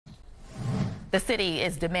The city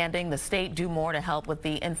is demanding the state do more to help with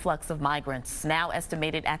the influx of migrants, now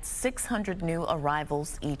estimated at 600 new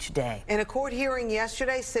arrivals each day. In a court hearing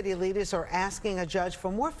yesterday, city leaders are asking a judge for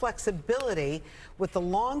more flexibility with the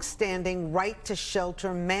long-standing right to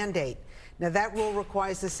shelter mandate. Now, that rule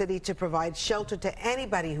requires the city to provide shelter to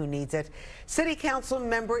anybody who needs it. City Council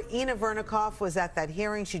member Vernikov was at that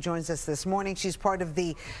hearing. She joins us this morning. She's part of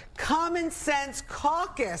the Common Sense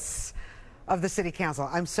Caucus of the City Council.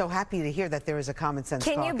 I'm so happy to hear that there is a Common Sense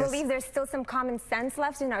Caucus. Can you believe there's still some common sense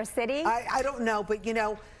left in our city? I don't know, but you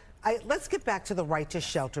know, let's get back to the right to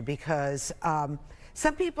shelter, because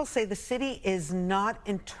some people say the city is not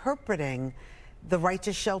interpreting the right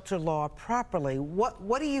to shelter law properly.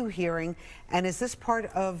 What are you hearing, and is this part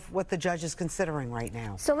of what the judge is considering right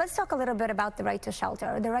now? So let's talk a little bit about the right to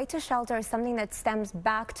shelter. The right to shelter is something that stems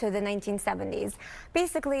back to the 1970s.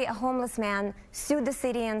 Basically, a homeless man sued the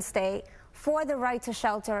city and state for the right to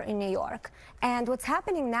shelter in New York. And what's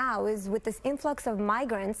happening now is, with this influx of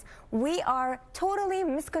migrants, we are totally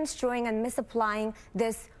misconstruing and misapplying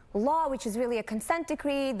this law, which is really a consent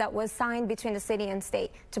decree that was signed between the city and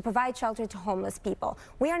state to provide shelter to homeless people.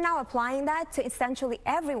 We are now applying that to essentially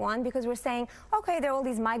everyone, because we're saying, okay, there are all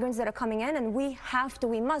these migrants that are coming in, and we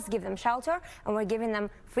must give them shelter, and we're giving them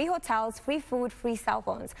free hotels, free food, free cell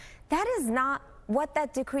phones. That is not what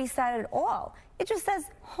that decree said at all. It just says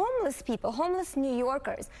homeless people, homeless New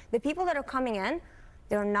Yorkers. The people that are coming in,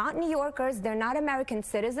 they're not New Yorkers, they're not American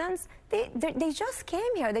citizens. They just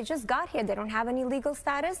came here, they just got here, they don't have any legal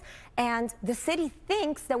status, and the city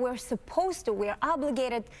thinks that we're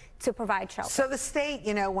obligated to provide shelter. So the state,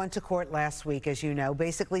 you know, went to court last week, as you know,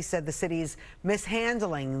 basically said the city's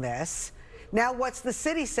mishandling this. Now, what's the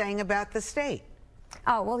city saying about the state?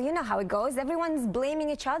 Oh, well, you know how it goes. Everyone's blaming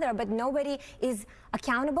each other, but nobody is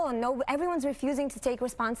accountable, and everyone's refusing to take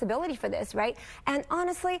responsibility for this, right? And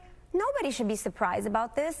honestly, nobody should be surprised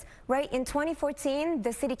about this, right? In 2014,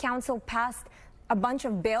 the city council passed a bunch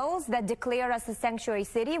of bills that declare us a sanctuary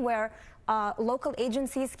city, where local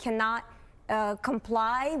agencies cannot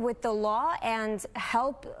comply with the law and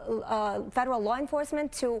help federal law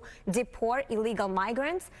enforcement to deport illegal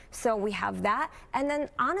migrants. So we have that. And then,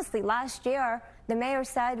 honestly, last year, the mayor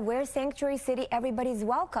said, we're a sanctuary city, everybody's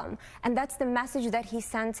welcome. And that's the message that he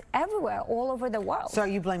sent everywhere, all over the world. So are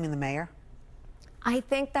you blaming the mayor? I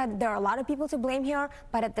think that there are a lot of people to blame here,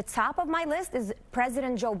 but at the top of my list is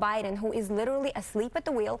President Joe Biden, who is literally asleep at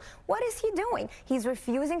the wheel. What is he doing? He's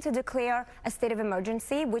refusing to declare a state of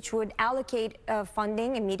emergency, which would allocate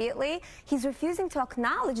funding immediately. He's refusing to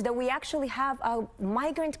acknowledge that we actually have a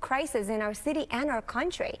migrant crisis in our city and our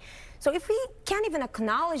country. So if we can't even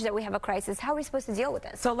acknowledge that we have a crisis, how are we supposed to deal with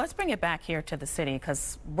this? So let's bring it back here to the city,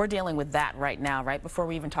 because we're dealing with that right now, right before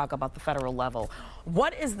we even talk about the federal level.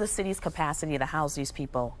 What is the city's capacity to house these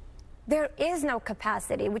people? There is no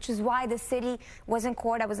capacity, which is why the city was in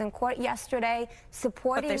court. I was in court yesterday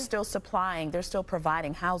supporting. But they're still supplying, they're still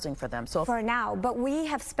providing housing for them. So for now, but we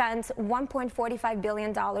have spent $1.45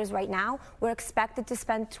 billion right now. We're expected to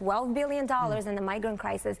spend $12 billion in the migrant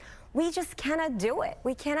crisis. We just cannot do it.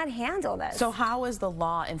 We cannot handle this. So how is the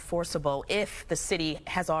law enforceable if the city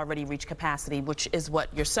has already reached capacity, which is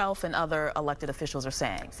what yourself and other elected officials are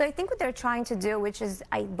saying? So I think what they're trying to do, which is,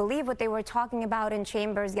 I believe, what they were talking about in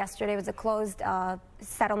chambers yesterday, was a closed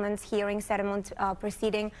settlement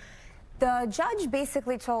proceeding. The judge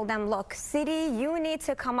basically told them, look, city, you need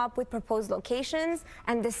to come up with proposed locations,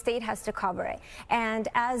 and the state has to cover it. And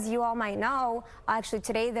as you all might know, actually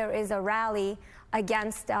today there is a rally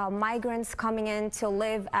against migrants coming in to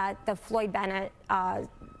live at the Floyd Bennett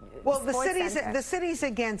well, the city's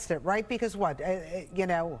against it, right? Because what? You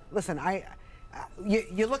know, listen,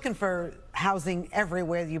 you're looking for housing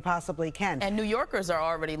everywhere you possibly can. And New Yorkers are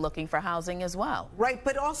already looking for housing as well. Right,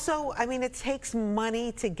 but also, I mean, it takes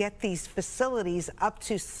money to get these facilities up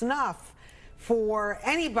to snuff for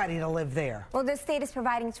anybody to live there. Well, the state is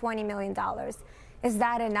providing $20 million. Is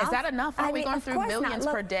that enough? Is that enough? Are we going through millions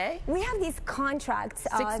per day? We have these contracts.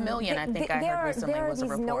 6 million, I think I heard recently was a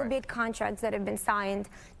report. There are these no-bid contracts that have been signed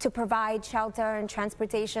to provide shelter and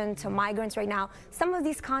transportation to migrants right now. Some of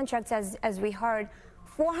these contracts, as we heard,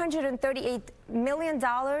 $438 million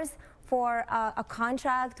for a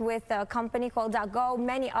contract with a company called Go.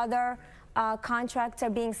 Many other contracts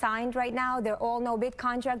are being signed right now. They're all no-bid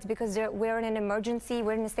contracts because we're in an emergency.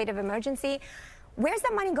 We're in a state of emergency. Where's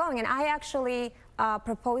that money going? And I actually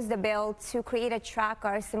proposed a bill to create a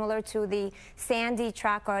tracker similar to the Sandy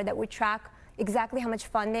tracker that would track exactly how much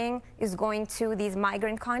funding is going to these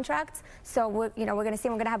migrant contracts. So we're going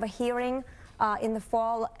to have a hearing in the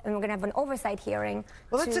fall, and we're going to have an oversight hearing.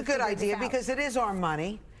 Well, that's a good idea, because it is our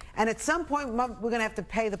money. And at some point, we're going to have to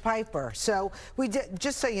pay the piper. So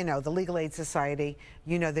just so you know, the Legal Aid Society,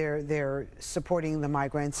 you know, they're supporting the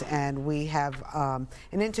migrants, and we have an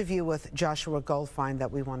interview with Joshua Goldfein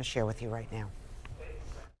that we want to share with you right now.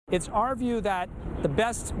 It's our view that the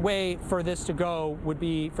best way for this to go would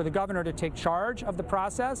be for the governor to take charge of the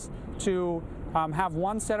process, to have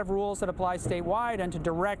one set of rules that apply statewide, and to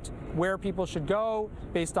direct where people should go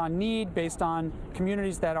based on need, based on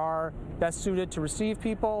communities that are best suited to receive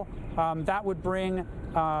people. That would bring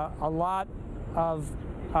a lot of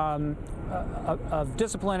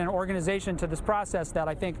discipline and organization to this process that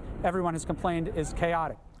I think everyone has complained is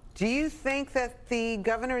chaotic. Do you think that the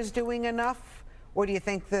governor is doing enough? Or do you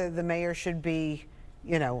think the mayor should be,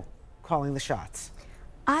 you know, calling the shots?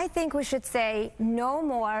 I think we should say no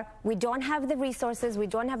more. We don't have the resources. We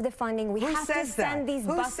don't have the funding. We have to send these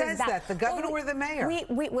buses back. Who says that? The governor or the mayor?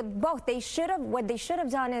 With both. They should have. What they should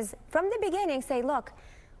have done is, from the beginning, say, look,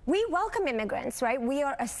 we welcome immigrants, right? We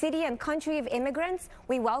are a city and country of immigrants.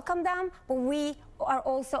 We welcome them, but we are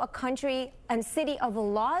also a country and city of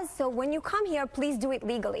laws. So when you come here, please do it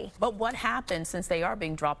legally. But what happened since they are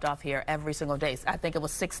being dropped off here every single day? I think it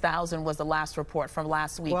was 6,000 was the last report from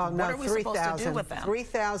last week. Well, no, what are we supposed to do with them?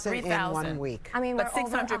 3,000 in 1 week. I mean, but we're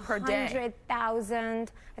 600 over per day.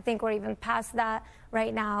 100,000. I think we're even past that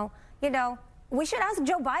right now. You know, we should ask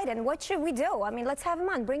Joe Biden, what should we do? I mean, let's have him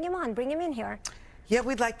on. Bring him in here. Yeah,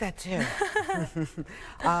 we'd like that too.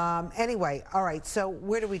 Anyway, all right, so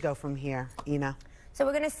where do we go from here, Ina? So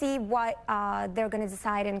we're going to see what they're going to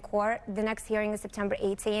decide in court. The next hearing is September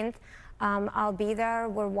 18th. I'll be there.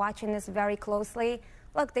 We're watching this very closely.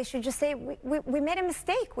 Look, they should just say, we made a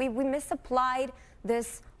mistake. We misapplied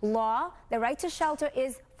this law. The right to shelter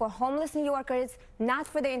is for homeless New Yorkers, not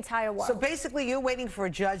for the entire world. So basically, you're waiting for a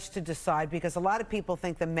judge to decide, because a lot of people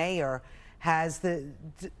think the mayor has the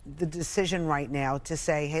decision right now to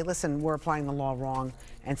say, hey, listen, we're applying the law wrong,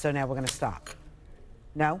 and so now we're going to stop.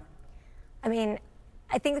 No? I mean,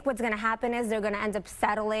 I think what's going to happen is they're going to end up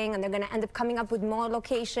settling, and they're going to end up coming up with more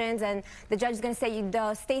locations, and the judge is going to say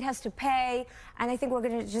the state has to pay, and I think we're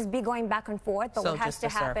going to just be going back and forth. But so what has to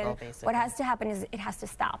happen? What has to happen is it has to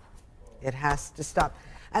stop. It has to stop.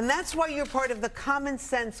 And that's why you're part of the Common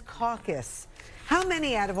Sense Caucus. How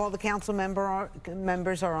many out of all the council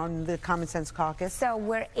members are on the Common Sense Caucus? So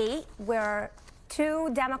we're 8. We're 2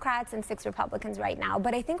 Democrats and 6 Republicans right now.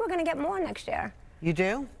 But I think we're going to get more next year. You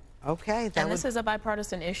do? Okay. And this is a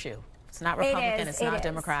bipartisan issue. It's not Republican. It's not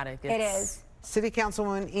Democratic. It is. City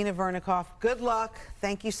Councilwoman Ina Vernikov, good luck.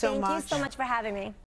 Thank you so much. Thank you so much for having me.